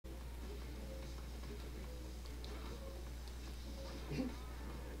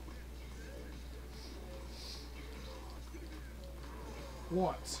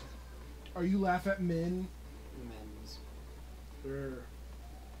What? Are you laugh at men? Men's. Or...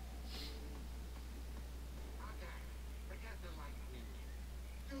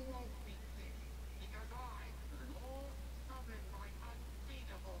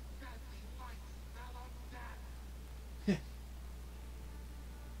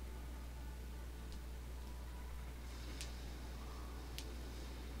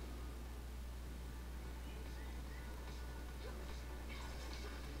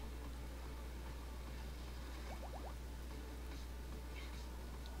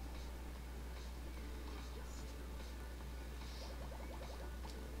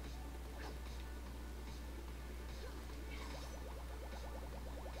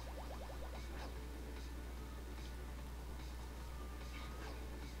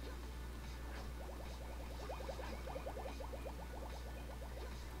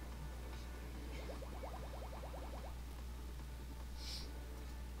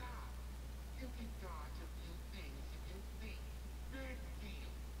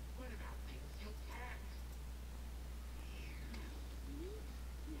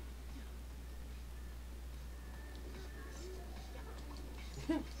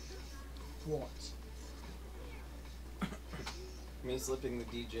 What? Me slipping the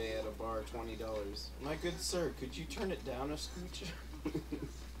DJ at a bar $20. My good sir, could you turn it down a scooch?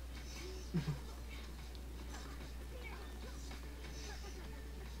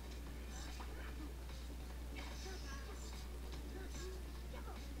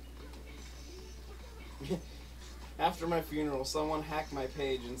 After my funeral, someone hack my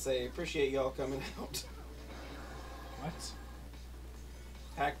page and say, appreciate y'all coming out. What?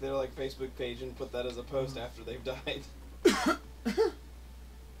 Hack their like Facebook page and put that as a post after they've died.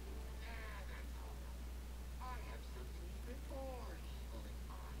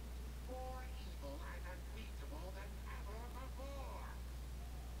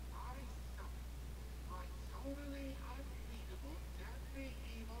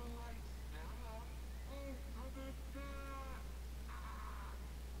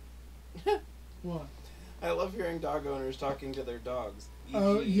 What? I love hearing dog owners talking to their dogs.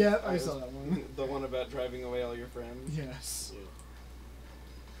 Oh, E.g., yeah, I saw that one. The one about driving away all your friends. Yes. Yeah.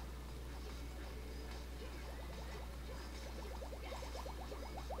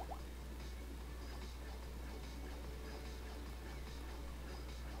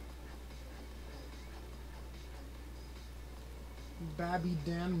 Babby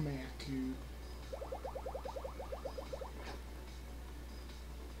Dan Maku.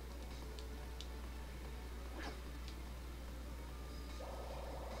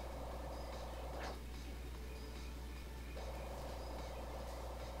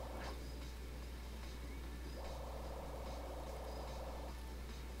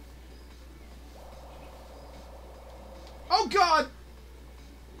 Oh God!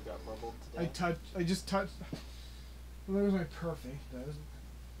 You got bubbled today. I just touched. Well, that was my perfect.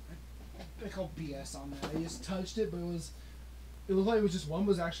 I call BS on that. I just touched it, but it looked like it was just one.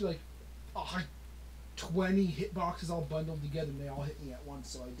 But it was actually like 20 hitboxes all bundled together, and they all hit me at once,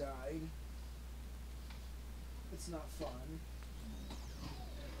 so I died. It's not fun.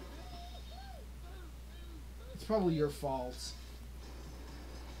 It's probably your fault.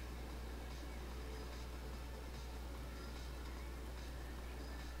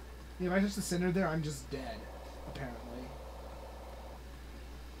 Yeah, if I touch the center there, I'm just dead, apparently.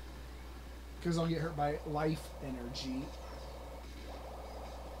 Because I'll get hurt by life energy.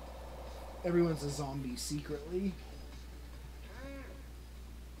 Everyone's a zombie secretly.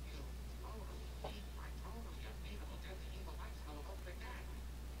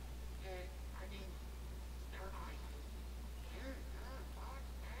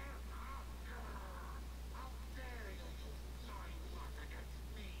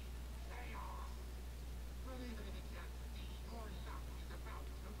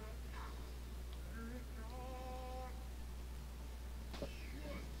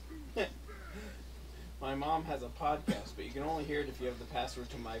 My mom has a podcast, but you can only hear it if you have the password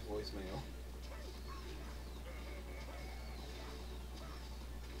to my voicemail.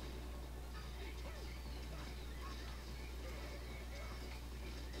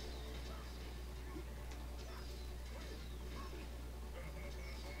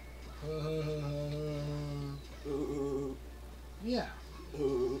 Yeah.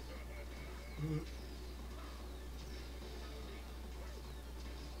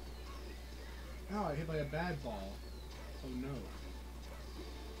 Oh, I hit by a bad ball. Oh no.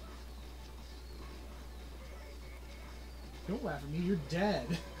 Don't laugh at me, you're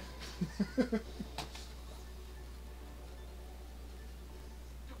dead.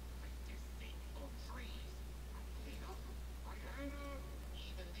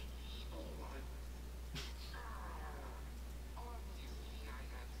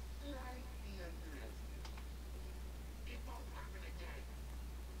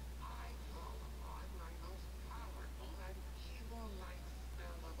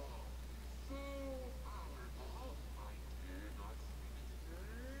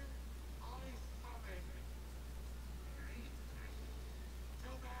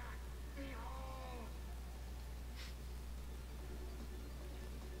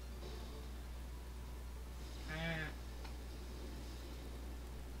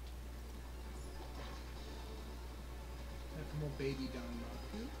 baby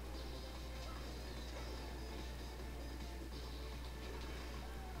Danmaku.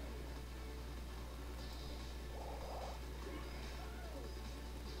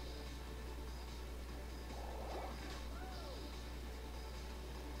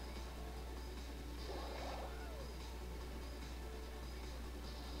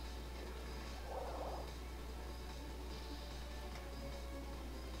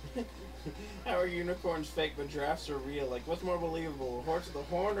 How are unicorns fake but giraffes are real? Like, what's more believable? A horse with a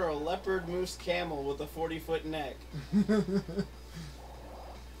horn or a leopard moose camel with a 40-foot neck?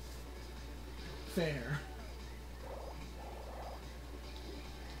 Fair.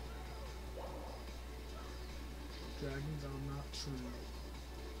 Dragons are not true.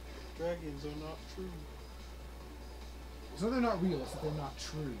 Dragons are not true. So they're not real, it's that they're not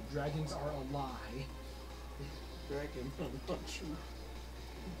true. Dragons are a lie. Dragons are not true.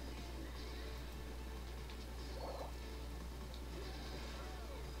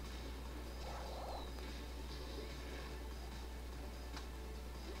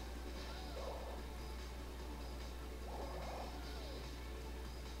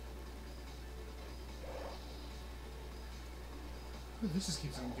 Ooh, this just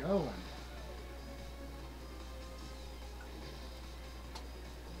keeps on going.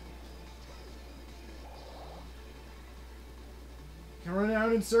 Can run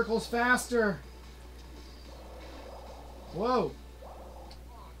out in circles faster. Whoa.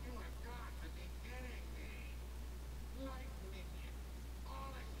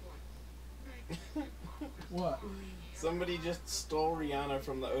 What? Somebody just stole Rihanna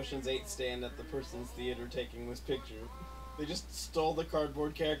from the Ocean's 8 stand at the person's theater taking this picture. They just stole the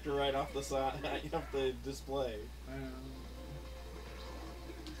cardboard character right off the side, off the display. I know.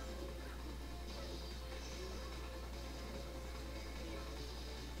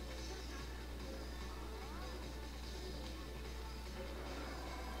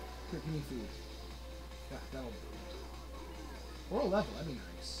 Quick, give me food. Yeah, that'll do. Or a level, that'd be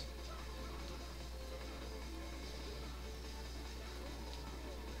nice.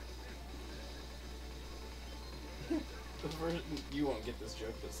 You won't get this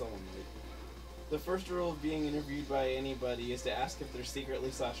joke, but someone might. The first rule of being interviewed by anybody is to ask if they're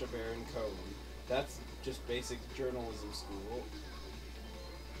secretly Sacha Baron Cohen. That's just basic journalism school.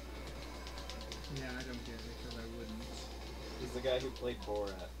 Yeah, I don't get it, because I wouldn't. He's the guy who played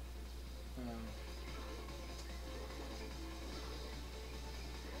Borat.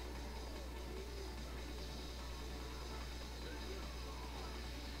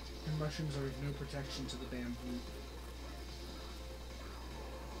 And mushrooms are of no protection to the bamboo.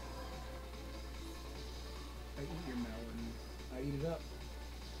 I eat your melon. I eat it up.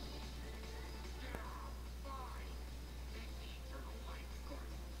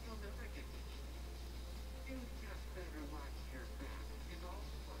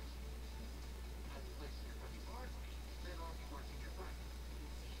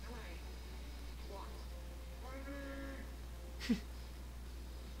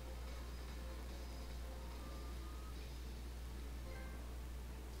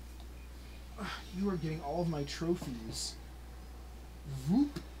 You are getting all of my trophies.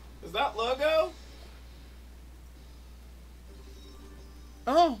 Whoop. Is that Logo?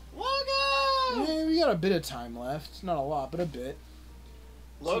 Oh! Logo! Yeah, we got a bit of time left. Not a lot, but a bit.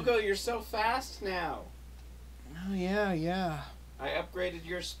 Logo, you're so fast now. Oh, yeah. I upgraded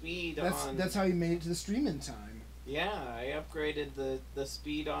your speed That's how you made it to the stream in time. Yeah, I upgraded the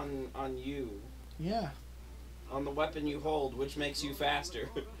speed on you. Yeah. On the weapon you hold, which makes you faster.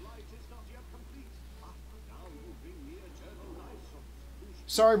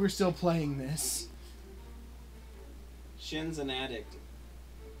 Sorry we're still playing this. Shin's an addict.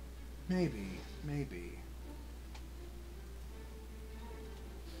 Maybe.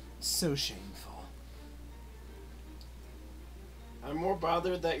 So shameful. I'm more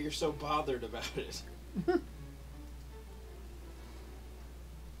bothered that you're so bothered about it.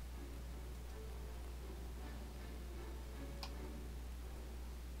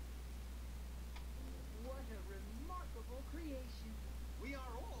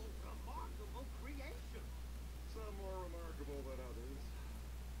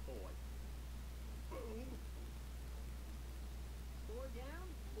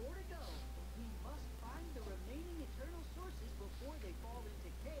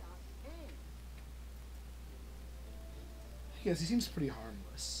 Yes, he seems pretty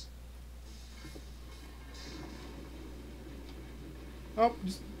harmless. Oh,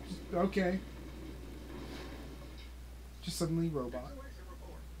 just okay. Just suddenly robot.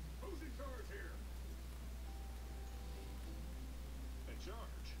 Who's in charge here? In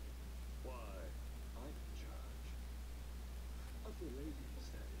charge? Why, I'm in charge.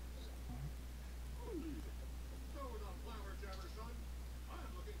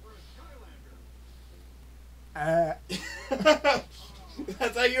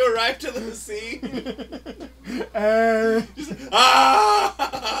 That's how you arrive to the sea? Just,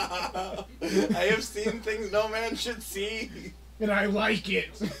 I have seen things no man should see. And I like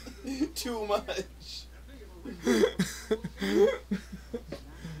it. Too much.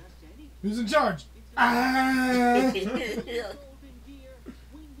 Who's in charge? Ah!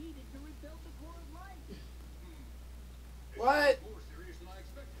 What? More serious than I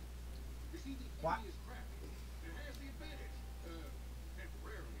expected. You see, the What? enemy is crafty. It has the advantage.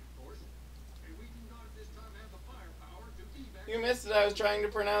 Temporarily, of course. And we do not at this time have the firepower to evac. You missed it. I was trying to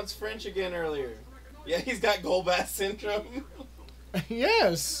pronounce French again earlier. Yeah, he's got Golbass syndrome.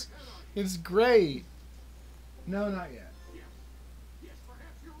 Yes. It's great. No, not yet. Yes,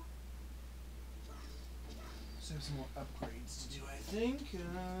 perhaps you're right. So I have some more upgrades to do, I think. Is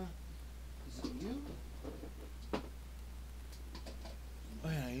it you? Oh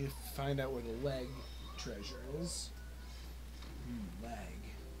yeah, I need to find out where the leg treasure is. Leg.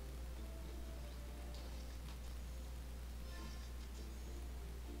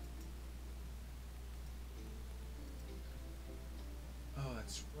 Oh,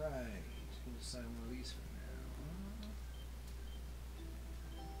 that's right. We'll decide one of these for now.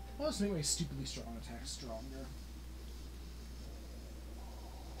 Well, let's make my stupidly strong attack stronger.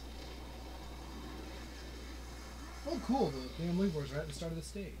 Oh, cool. The damn Leaguebor's right at the start of the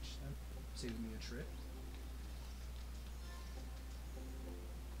stage. That saves me a trip.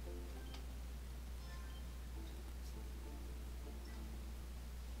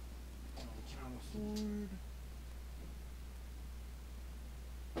 Can't afford.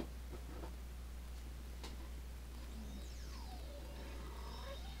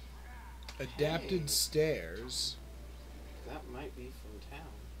 Adapted Hey. stairs. That might be from town.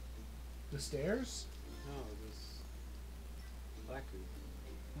 The stairs? No, this Black Group.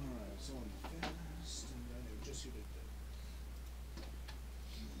 Alright, so I'm fast, and I know just who did that.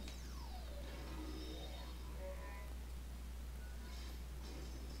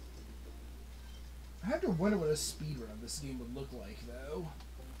 I have to wonder what a speedrun of this game would look like, though.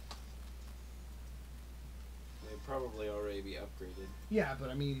 They'd probably already be upgraded. Yeah, but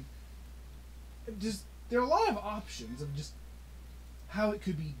I mean, just there are a lot of options of just how it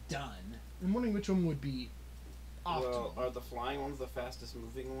could be done. I'm wondering which one would be optimal. Well, are the flying ones the fastest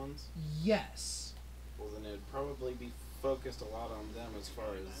moving ones? Yes. Well, then it'd probably be focused a lot on them as far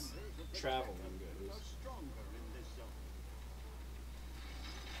as traveling goes.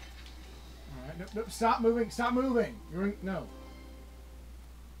 All right, nope, stop moving, stop moving. You're in, no.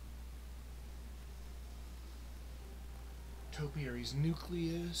 Topiary's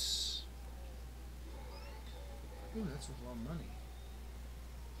nucleus. Ooh, that's worth a lot of money.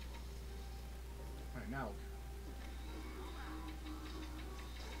 All right, now.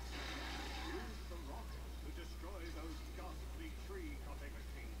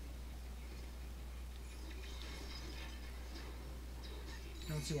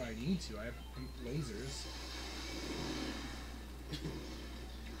 I don't see why I need to. I have 8 lasers.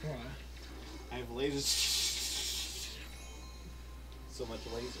 Come on. I have lasers. So much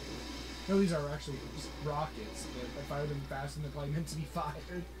laser. No, these are actually just rockets, but I fired them faster than they're probably meant to be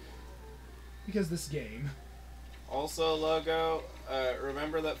fired. Because this game. Also, Logo,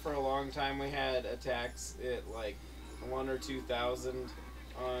 remember that for a long time we had attacks at like 1,000 or 2,000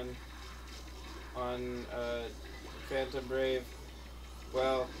 on Phantom Brave?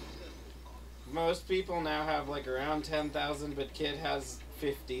 Well, most people now have like around 10,000, but Kid has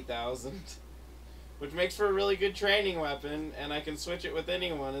 50,000. Which makes for a really good training weapon, and I can switch it with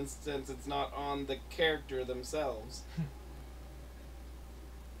anyone since it's not on the character themselves.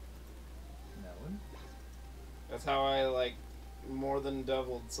 Melon? That's how I, like, more than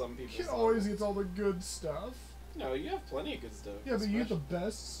doubled some people's Kid always levels. gets all the good stuff. No, you have plenty of good stuff. Yeah, but you get the especially-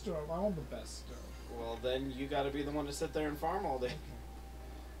 best stuff. I want the best stuff. Well, then you gotta be the one to sit there and farm all day.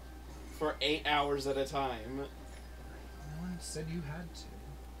 For 8 hours at a time. No one said you had to.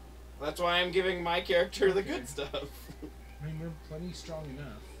 That's why I'm giving my character the Okay. good stuff. I mean, we're plenty strong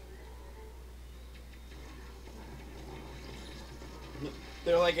enough.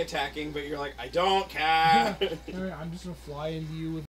 They're like attacking, but you're like, I don't care. Alright, I'm just gonna fly into you with